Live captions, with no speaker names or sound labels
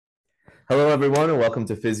Hello, everyone, and welcome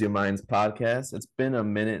to Physio Minds podcast. It's been a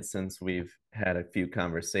minute since we've had a few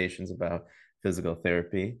conversations about physical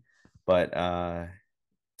therapy, but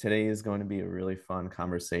today is going to be a really fun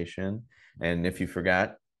conversation. And if you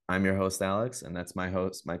forgot, I'm your host, Alex, and that's my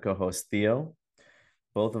co-host, Theo.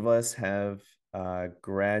 Both of us have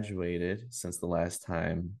graduated since the last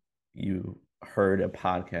time you heard a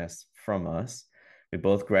podcast from us. We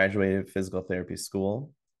both graduated physical therapy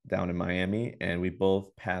school down in Miami, and we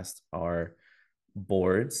both passed our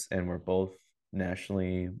boards, and we're both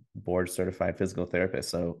nationally board certified physical therapists.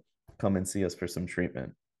 So come and see us for some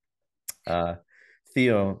treatment. Uh,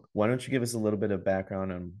 Theo, why don't you give us a little bit of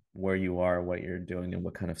background on where you are, what you're doing, and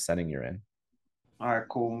what kind of setting you're in? All right,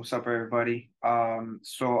 cool. What's up, everybody?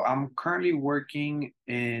 So I'm currently working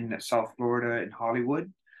in South Florida in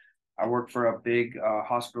Hollywood. I work for a big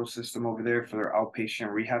hospital system over there for their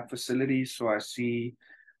outpatient rehab facilities. So I see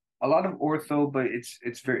a lot of ortho, but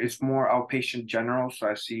it's more outpatient general. So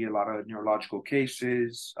I see a lot of neurological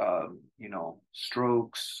cases,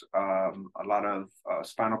 strokes, a lot of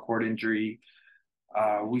spinal cord injury.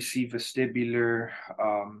 We see vestibular,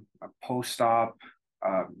 post-op,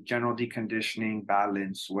 general deconditioning,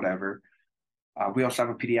 balance, whatever. We also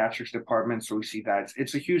have a pediatrics department, so we see that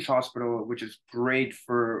it's a huge hospital, which is great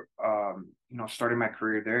for starting my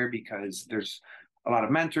career there because there's a lot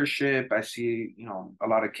of mentorship. I see a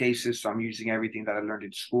lot of cases, so I'm using everything that I learned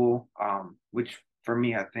in school, which for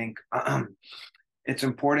me I think it's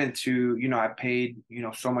important to I paid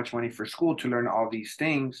so much money for school to learn all these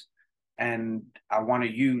things, and I want to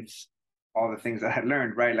use all the things that I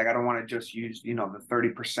learned, right? Like I don't want to just use the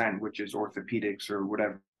 30%, which is orthopedics or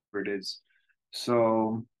whatever it is.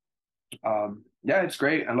 So yeah, it's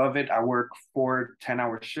great. I love it. I work 4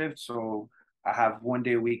 10-hour shifts, so I have one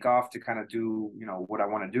day a week off to kind of do what I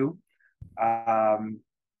want to do. And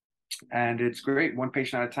it's great. One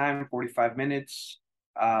patient at a time, 45 minutes,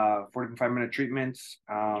 45-minute treatments.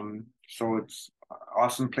 So it's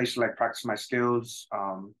awesome place to like practice my skills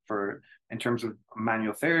for in terms of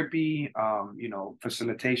manual therapy,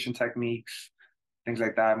 facilitation techniques, things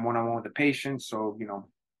like that. I'm one-on-one with the patient. So,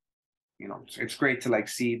 it's great to like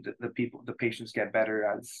see the patients get better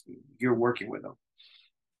as you're working with them.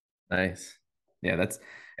 Nice. Yeah,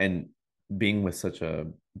 and being with such a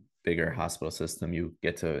bigger hospital system, you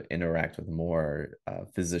get to interact with more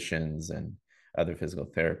physicians and other physical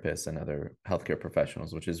therapists and other healthcare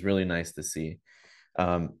professionals, which is really nice to see.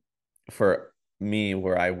 Um, for me,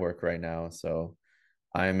 where I work right now, so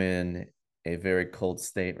I'm in a very cold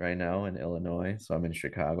state right now in Illinois. So I'm in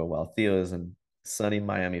Chicago, while Theo is in sunny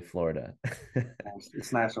Miami, Florida.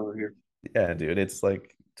 It's nice over here. Yeah, dude, it's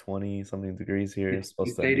like 20 something degrees here. It's supposed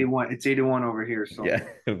It's to be. 81. It's 81 over here. So Yeah,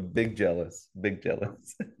 big jealous, big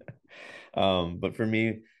jealous. But for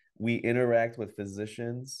me, we interact with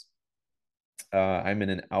physicians. I'm in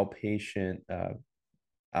an outpatient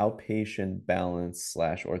balance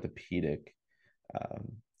slash orthopedic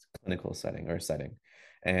um, clinical setting.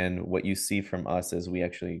 And what you see from us is we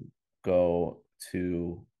actually go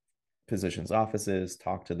to physicians' offices,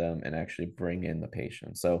 talk to them, and actually bring in the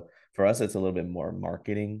patient. So for us, it's a little bit more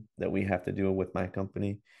marketing that we have to do with my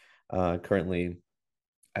company. Currently,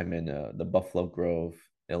 I'm in the Buffalo Grove,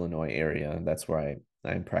 Illinois area. That's where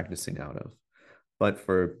I'm practicing out of. But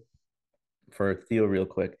for Theo, real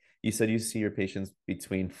quick, you said you see your patients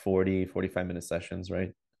between 40, 45 minute sessions,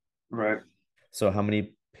 right? right. So how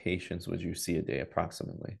many patients would you see a day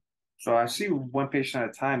approximately? So I see one patient at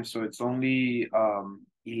a time. So it's only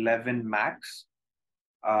 11 max.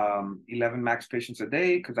 11 max patients a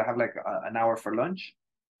day because I have like an hour for lunch.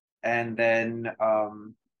 And then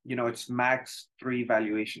it's max 3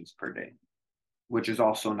 evaluations per day, which is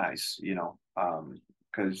also nice,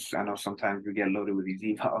 because I know sometimes we get loaded with these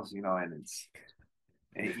evals, and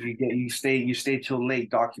you stay till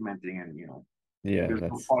late documenting, and Yeah, there's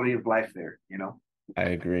no quality of life there. I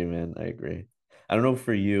agree, man. I agree. I don't know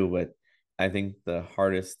for you, but I think the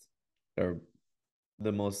hardest or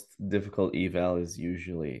the most difficult eval is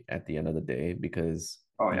usually at the end of the day because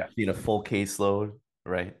Oh you've yeah. seen a full caseload,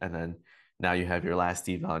 right? And then now you have your last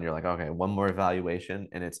eval and you're like, okay, one more evaluation.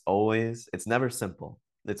 And it's never simple.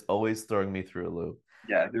 It's always throwing me through a loop.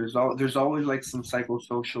 Yeah, there's always like some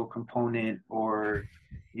psychosocial component or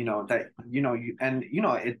that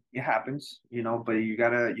it happens, but you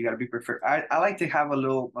gotta be prepared. I like to have a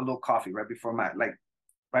little coffee right before my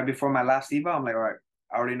last eval. I'm like, all right,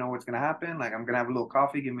 I already know what's gonna happen. Like I'm gonna have a little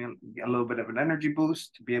coffee, give me a little bit of an energy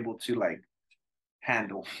boost to be able to like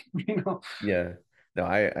handle, you know. Yeah. No,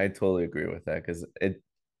 I totally agree with that because it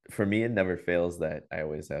for me it never fails that I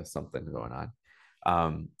always have something going on.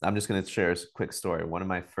 I'm just going to share a quick story. One of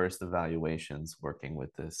my first evaluations working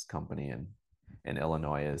with this company in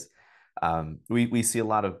Illinois is we see a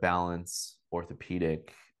lot of balance,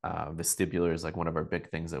 orthopedic, vestibular is like one of our big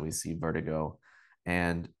things that we see, vertigo.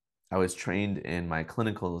 And I was trained in my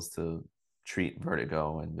clinicals to treat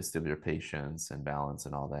vertigo and vestibular patients and balance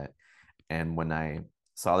and all that. And when I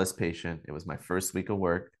saw this patient, it was my first week of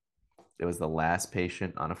work. It was the last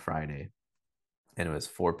patient on a Friday, and it was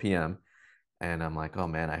 4 p.m. And I'm like, oh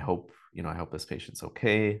man, I hope this patient's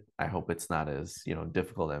okay. I hope it's not as,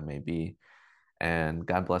 difficult as it may be. And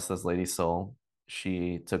God bless this lady's soul.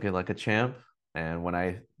 She took it like a champ. And when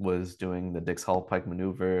I was doing the Dix Hall Pike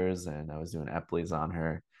maneuvers and I was doing Epley's on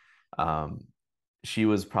her, um, she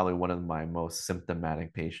was probably one of my most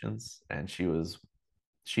symptomatic patients. And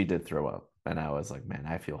she did throw up. And I was like, man,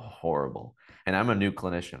 I feel horrible. And I'm a new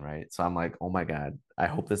clinician, right? So I'm like, oh my God, I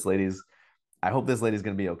hope this lady's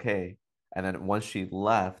gonna be okay. And then once she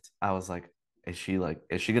left, I was like, is she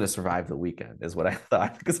gonna survive the weekend? Is what I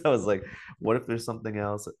thought. Because I was like, what if there's something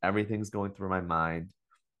else? Everything's going through my mind.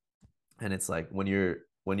 And it's like when you're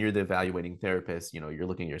the evaluating therapist, you're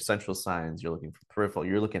looking at your central signs, you're looking for peripheral,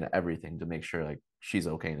 you're looking at everything to make sure like she's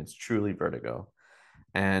okay and it's truly vertigo.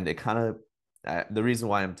 And it kind of the reason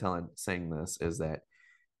why I'm saying this is that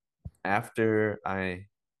after I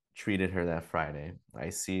treated her that Friday, I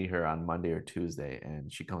see her on Monday or Tuesday,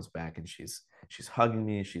 and she comes back and she's hugging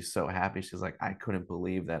me. She's so happy. She's like, I couldn't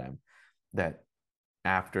believe that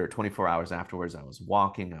after 24 hours afterwards, I was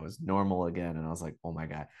walking, I was normal again. And I was like, oh my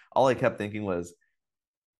God. All I kept thinking was,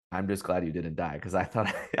 I'm just glad you didn't die, because I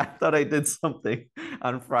thought I thought I did something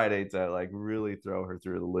on Friday to like really throw her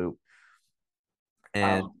through the loop.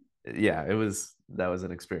 And Um, yeah, that was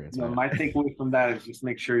an experience, man. my takeaway from that is just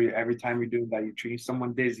make sure every time you're doing that, you're treating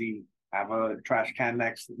someone dizzy, have a trash can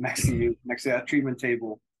next to you, next to that treatment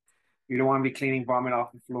table. You don't want to be cleaning vomit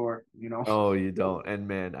off the floor, you know. Oh, you don't. And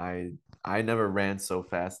man, I never ran so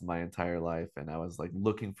fast in my entire life. And I was like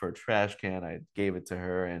looking for a trash can. I gave it to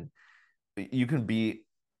her, and you can be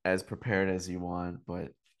as prepared as you want, but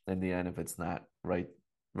in the end, if it's not right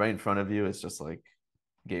in front of you, it's just like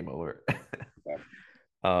game over. Yeah.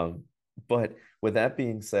 um, but with that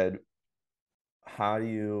being said, how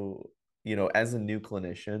do as a new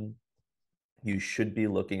clinician, you should be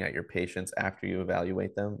looking at your patients after you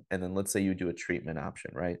evaluate them. And then let's say you do a treatment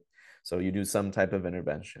option, right? So you do some type of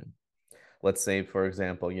intervention. Let's say, for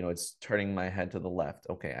example, it's turning my head to the left.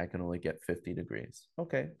 Okay, I can only get 50 degrees.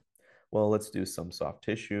 Okay, well, let's do some soft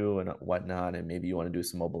tissue and whatnot. And maybe you want to do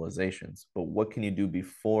some mobilizations. But what can you do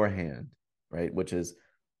beforehand, right? Which is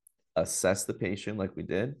assess the patient like we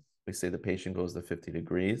did. We say the patient goes to 50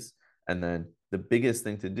 degrees. And then the biggest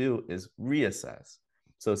thing to do is reassess.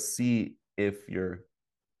 So see if your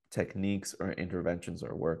techniques or interventions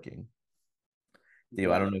are working. Theo,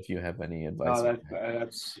 I Yeah. don't know if you have any No, advice.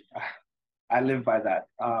 that's I live by that.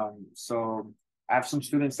 So I have some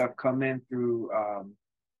students that come in through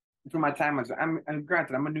my time as and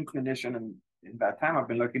granted, I'm a new clinician, and in that time I've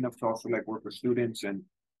been lucky enough to also like work with students and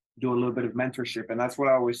do a little bit of mentorship. And that's what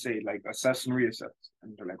I always say, like assess and reassess.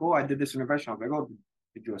 And they're like, oh, I did this intervention. I was like, oh,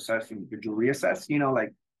 did you assess and did you reassess?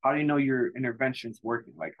 Like how do you know your intervention's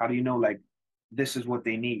working? Like how do you know like this is what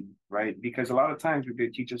they need, right? Because a lot of times they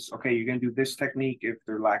teach us, okay, you're gonna do this technique if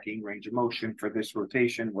they're lacking range of motion for this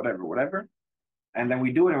rotation, whatever. And then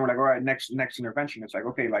we do it and we're like, all right, next intervention. It's like,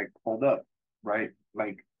 okay, like hold up, right?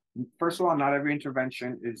 Like first of all, not every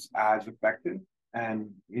intervention is as effective. And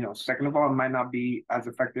second of all, it might not be as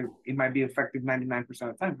effective. It might be effective 99% of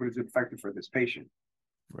the time, but it's effective for this patient.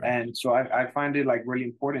 Right. And so I find it like really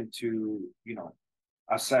important to,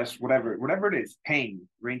 assess whatever it is, pain,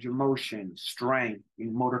 range of motion, strength,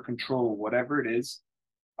 motor control, whatever it is,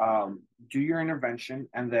 do your intervention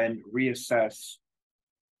and then reassess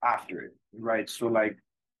after it, right? So like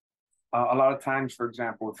a lot of times, for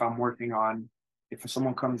example, if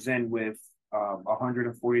someone comes in with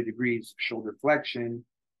 140 degrees shoulder flexion,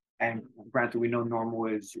 and granted, we know normal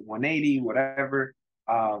is 180, whatever.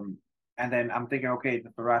 And then I'm thinking, okay,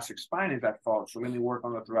 the thoracic spine is at fault. So let me work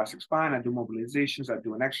on the thoracic spine. I do mobilizations, I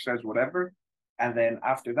do an exercise, whatever. And then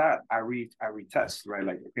after that, I retest, right?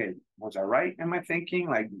 Like, okay, was I right in my thinking?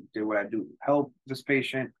 Like, did what I do help this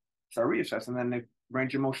patient? So I reassess. And then if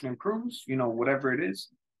range of motion improves, whatever it is,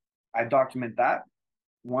 I document that.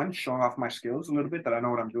 One, showing off my skills a little bit that I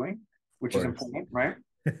know what I'm doing, Of which is course. important, right?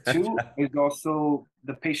 Two is also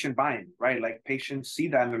the patient buy-in, right? Like patients see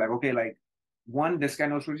that and they're like, okay, like one, this guy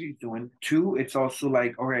knows what he's doing. Two, it's also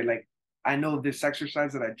like, all right, like I know this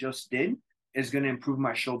exercise that I just did is going to improve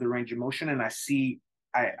my shoulder range of motion. And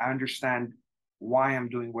I understand why I'm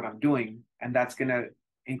doing what I'm doing. And that's going to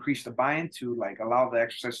increase the buy-in to like allow the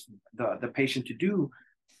exercise, the patient to do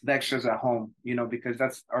the exercise at home, because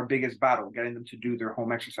that's our biggest battle, getting them to do their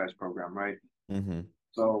home exercise program, right? Mm-hmm.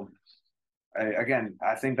 So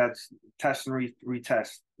I think that's test and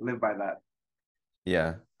retest, live by that.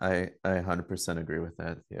 Yeah, I 100% agree with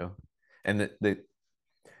that, Theo. And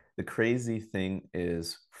the crazy thing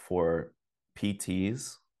is for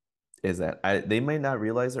PTs is that they might not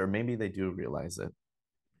realize it, or maybe they do realize it,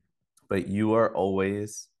 but you are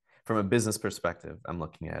always, from a business perspective, I'm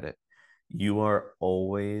looking at it, you are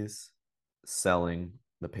always selling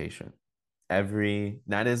the patient.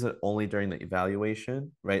 That isn't only during the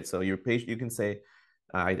evaluation, right? So your patient, you can say,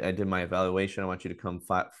 I did my evaluation. I want you to come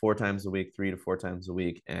 4 times a week, 3 to 4 times a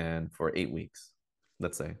week, and for 8 weeks,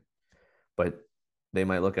 let's say. But they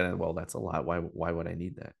might look at it, well, that's a lot. Why would I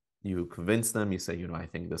need that? You convince them, you say, I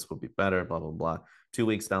think this would be better, blah, blah, blah. 2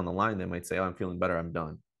 weeks down the line, they might say, oh, I'm feeling better, I'm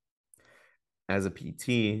done. As a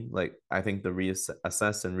PT, like I think the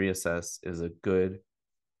assess and reassess is a good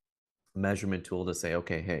measurement tool to say,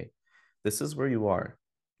 okay, hey, this is where you are.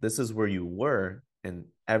 This is where you were. And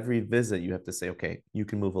every visit, you have to say, okay, you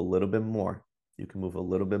can move a little bit more. You can move a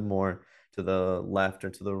little bit more to the left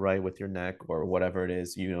or to the right with your neck or whatever it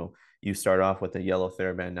is. You start off with a yellow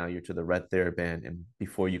TheraBand, now you're to the red TheraBand, and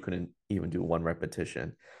before you couldn't even do one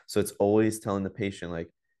repetition. So it's always telling the patient, like,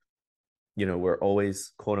 we're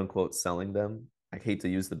always quote unquote selling them. I hate to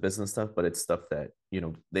use the business stuff, but it's stuff that,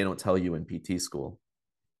 they don't tell you in PT school.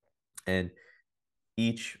 And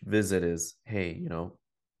each visit is, hey,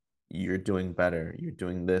 you're doing better, you're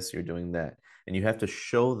doing this, you're doing that. And you have to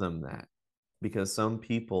show them that, because some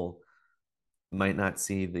people might not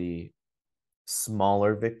see the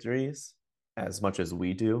smaller victories as much as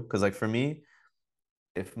we do. Because, like, for me,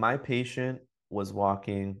 if my patient was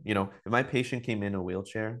walking, if my patient came in a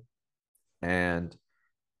wheelchair and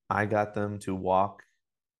I got them to walk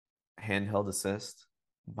handheld assist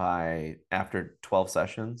by after 12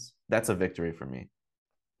 sessions, that's a victory for me.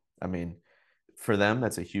 I mean, for them,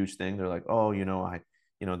 that's a huge thing. They're like, oh, the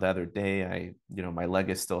other day, my leg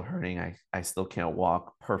is still hurting. I still can't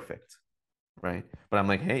walk perfect. Right. But I'm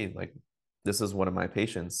like, hey, like, this is one of my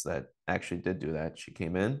patients that actually did do that. She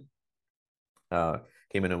uh,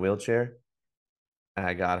 came in a wheelchair.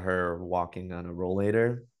 I got her walking on a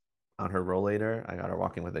rollator. On her rollator, I got her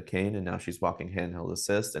walking with a cane, and now she's walking handheld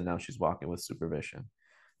assist, and now she's walking with supervision.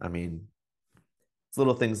 I mean, it's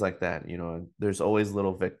little things like that. There's always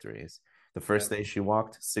little victories. The first day she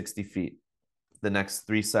walked 60 feet. The next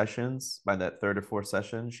 3 sessions, by that third or fourth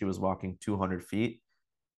session, she was walking 200 feet,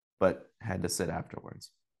 but had to sit afterwards.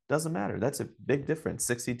 Doesn't matter. That's a big difference,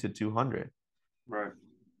 60 to 200. Right.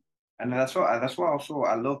 And that's why also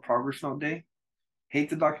I love Progress Note Day. Hate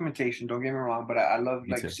the documentation, don't get me wrong, but I love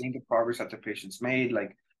Me like too. seeing the progress that the patient's made,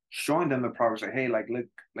 like showing them the progress, like, hey, like look,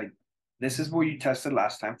 like this is where you tested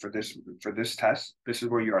last time for this test. This is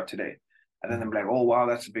where you are today. And then I'm like, oh wow,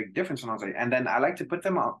 that's a big difference. And I was like, and then I like to put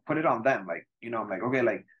it on them. Like, I'm like, okay,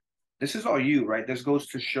 like this is all you, right? This goes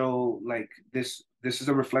to show like this is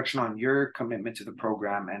a reflection on your commitment to the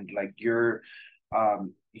program and like your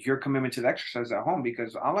commitment to the exercise at home,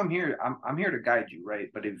 because all I'm here to guide you, right?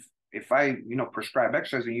 But if I prescribe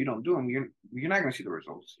exercise and you don't do them, you're not going to see the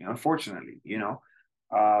results, unfortunately.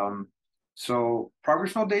 um so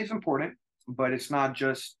Progress Note Day is important, but it's not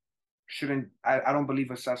just shouldn't I don't believe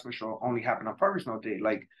assessment should only happen on Progress Note Day.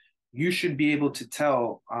 Like, you should be able to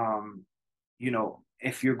tell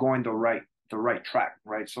if you're going the right track,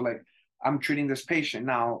 right? So like, I'm treating this patient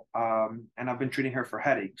now, and I've been treating her for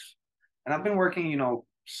headaches, and I've been working,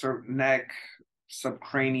 neck,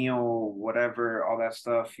 subcranial, whatever, all that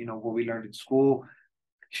stuff, what we learned in school.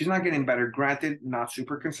 She's not getting better. Granted, not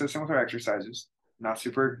super consistent with her exercises, not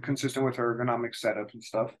super consistent with her ergonomic setups and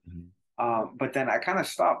stuff. Mhm. But then I kind of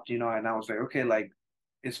stopped, and I was like, okay, like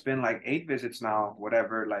it's been like 8 visits now,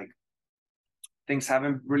 whatever. Like, things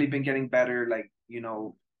haven't really been getting better. Like,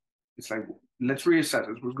 it's like, let's reassess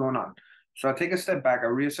what's going on. So I take a step back, I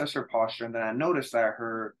reassess her posture, and then I notice that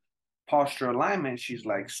her posture alignment, she's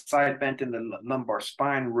like side bent in the lumbar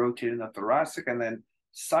spine, rotating the thoracic, and then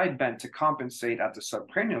side bent to compensate at the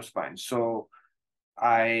subcranial spine. So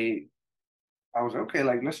I I was okay,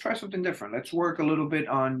 like let's try something different. Let's work a little bit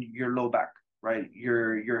on your low back, right?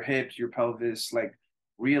 Your hips, your pelvis, like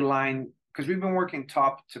realign, because we've been working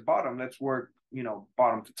top to bottom. Let's work,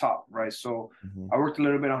 bottom to top, right? So Mhm. I worked a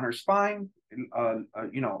little bit on her spine,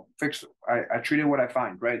 fixed. I treated what I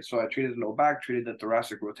find, right? So I treated the low back, treated the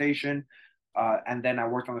thoracic rotation, and then I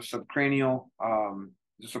worked on the subcranial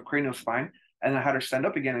spine, and I had her stand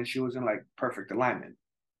up again, and she was in like perfect alignment.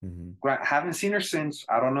 Mhm. Haven't seen her since.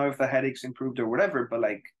 I don't know if the headaches improved or whatever, but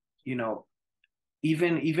like, you know,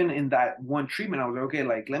 even in that one treatment, I was like, okay,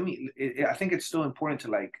 like I think it's still important to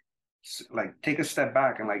like take a step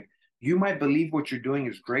back and like you might believe what you're doing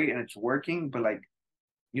is great and it's working, but like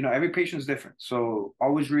every patient is different. So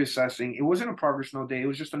always reassessing. It wasn't a progress note day. It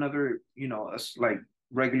was just another, like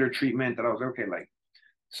regular treatment that I was okay, like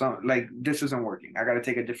like this isn't working. I got to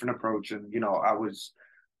take a different approach. And I was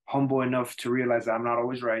humble enough to realize that I'm not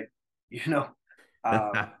always right. You know,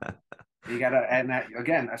 um, you gotta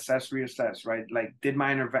again assess, reassess, right? Like did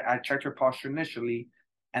my I checked her posture initially,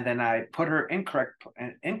 and then I put her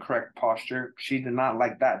incorrect posture. She did not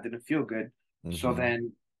like that. Didn't feel good. So Hmm.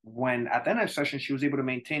 then when at the end of the session she was able to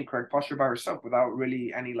maintain correct posture by herself without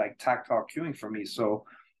really any like tactile cueing from me. So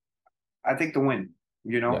I take the win.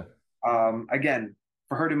 You Yeah. know, again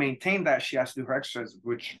for her to maintain that she has to do her exercises.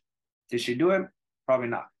 Which did she do it? Probably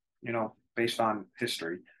not. Based on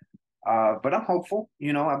history. But I'm hopeful.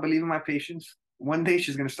 I believe in my patients. One day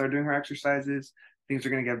she's going to start doing her exercises. Things are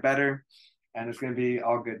going to get better, and it's going to be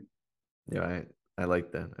all good. Yeah, I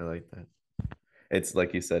like that. I like that. It's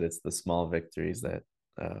like you said, it's the small victories that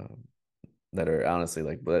are honestly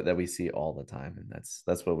like that we see all the time, and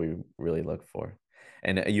that's what we really look for.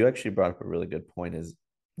 And you actually brought up a really good point is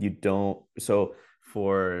you don't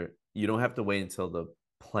have to wait until the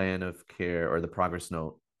plan of care or the progress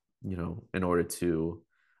note, in order to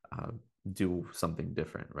uh, do something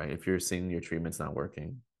different, right? If you're seeing your treatment's not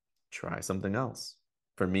working, try something else.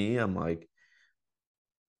 For me, I'm like,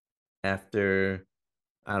 after,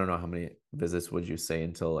 I don't know how many visits would you say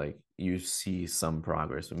until like you see some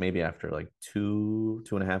progress, but maybe after like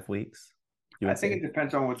 2.5 weeks, you I would think say? it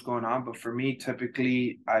depends on what's going on, but for me,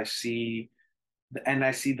 typically, I see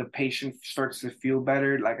the patient starts to feel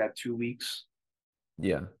better like at 2 weeks.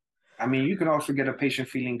 Yeah. I mean, you can also get a patient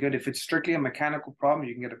feeling good if it's strictly a mechanical problem.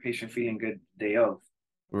 You can get a patient feeling good day of.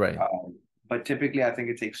 Right. But typically, I think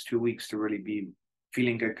it takes 2 weeks to really be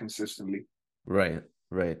feeling good consistently. Right.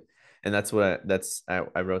 Right. And that's what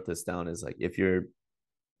I wrote this down is like if your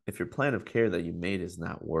plan of care that you made is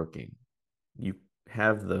not working, you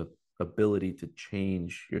have the ability to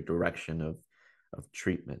change your direction of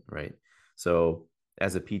treatment, right? So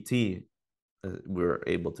as a PT, we're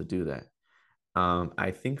able to do that. I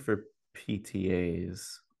think for PTAs,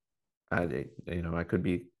 I could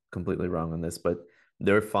be completely wrong on this, but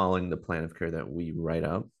they're following the plan of care that we write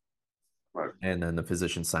up, But and then the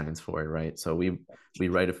physician signs for it, right? So we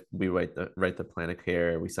write the plan of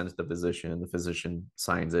care, we send it to the physician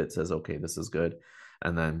signs it, says, okay, this is good,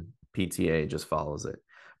 and then PTA just follows it.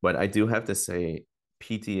 But I do have to say,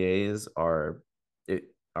 PTAs are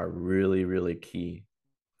really, really key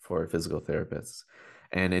for physical therapists.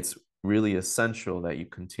 And it's really essential that you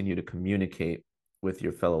continue to communicate with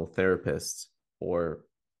your fellow therapists or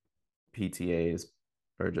PTAs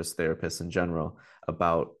or just therapists in general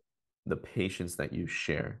about the patients that you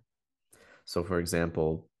share. So, for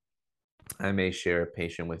example, I may share a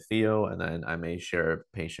patient with Theo, and then I may share a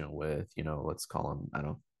patient with, let's call him, I don't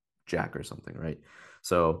know, Jack or something, right?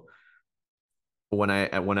 So,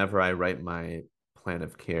 whenever I write my plan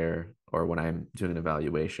of care or when I'm doing an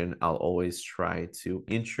evaluation, I'll always try to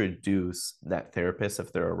introduce that therapist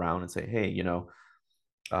if they're around and say, hey,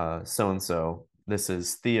 so and so, this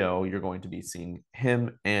is Theo. You're going to be seeing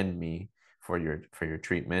him and me for your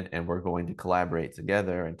treatment, and we're going to collaborate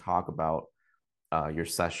together and talk about your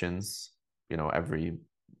sessions.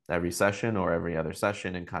 Every session or every other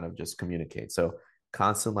session, and kind of just communicate. So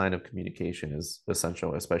constant line of communication is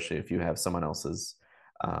essential, especially if you have someone else's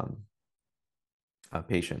um,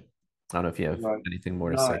 patient. I don't know if you have Right. anything more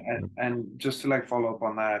to No, say. and just to like follow up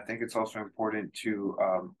on that, I think it's also important to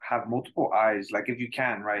have multiple eyes. Like if you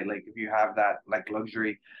can, right? Like if you have that like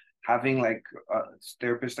luxury, having like a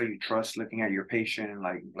therapist that you trust looking at your patient and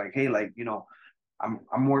like hey, like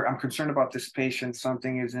I'm concerned about this patient.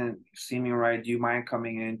 Something isn't seeming right. Do you mind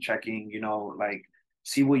coming in, checking? Like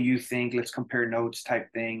see what you think. Let's compare notes,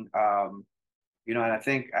 type thing. And I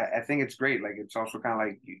think it's great. Like it's also kind of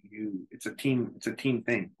like it's a team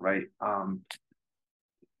thing, right?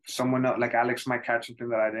 Someone else, like Alex might catch something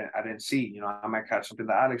that I didn't see. I might catch something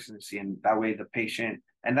that Alex didn't see, and that way the patient,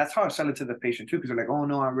 and that's how I sell it to the patient too, because they're like, oh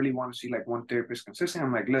no, I really want to see like one therapist consistent.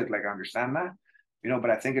 I'm like, look, like I understand that, but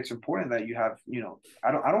I think it's important that you have,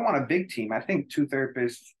 I don't want a big team. I think two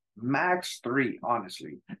therapists, max three,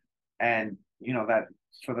 honestly, and that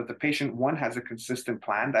so that the patient one has a consistent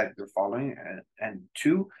plan that they're following, and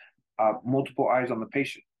two, multiple eyes on the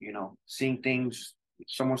patient. Seeing things.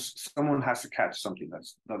 Someone has to catch something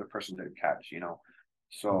that's the other person didn't catch.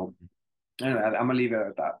 So anyway, I'm gonna leave it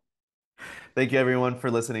at that. Thank you, everyone, for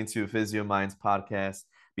listening to Physio Minds podcast.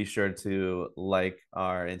 Be sure to like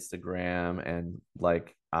our Instagram and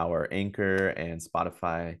like our Anchor and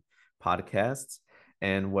Spotify podcasts.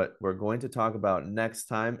 And what we're going to talk about next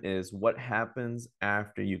time is what happens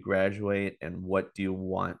after you graduate and what do you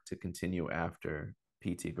want to continue after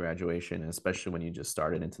PT graduation, especially when you just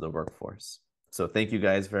started into the workforce. So thank you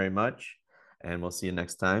guys very much, and we'll see you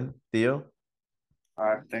next time. Theo? All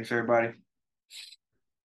right, thanks everybody.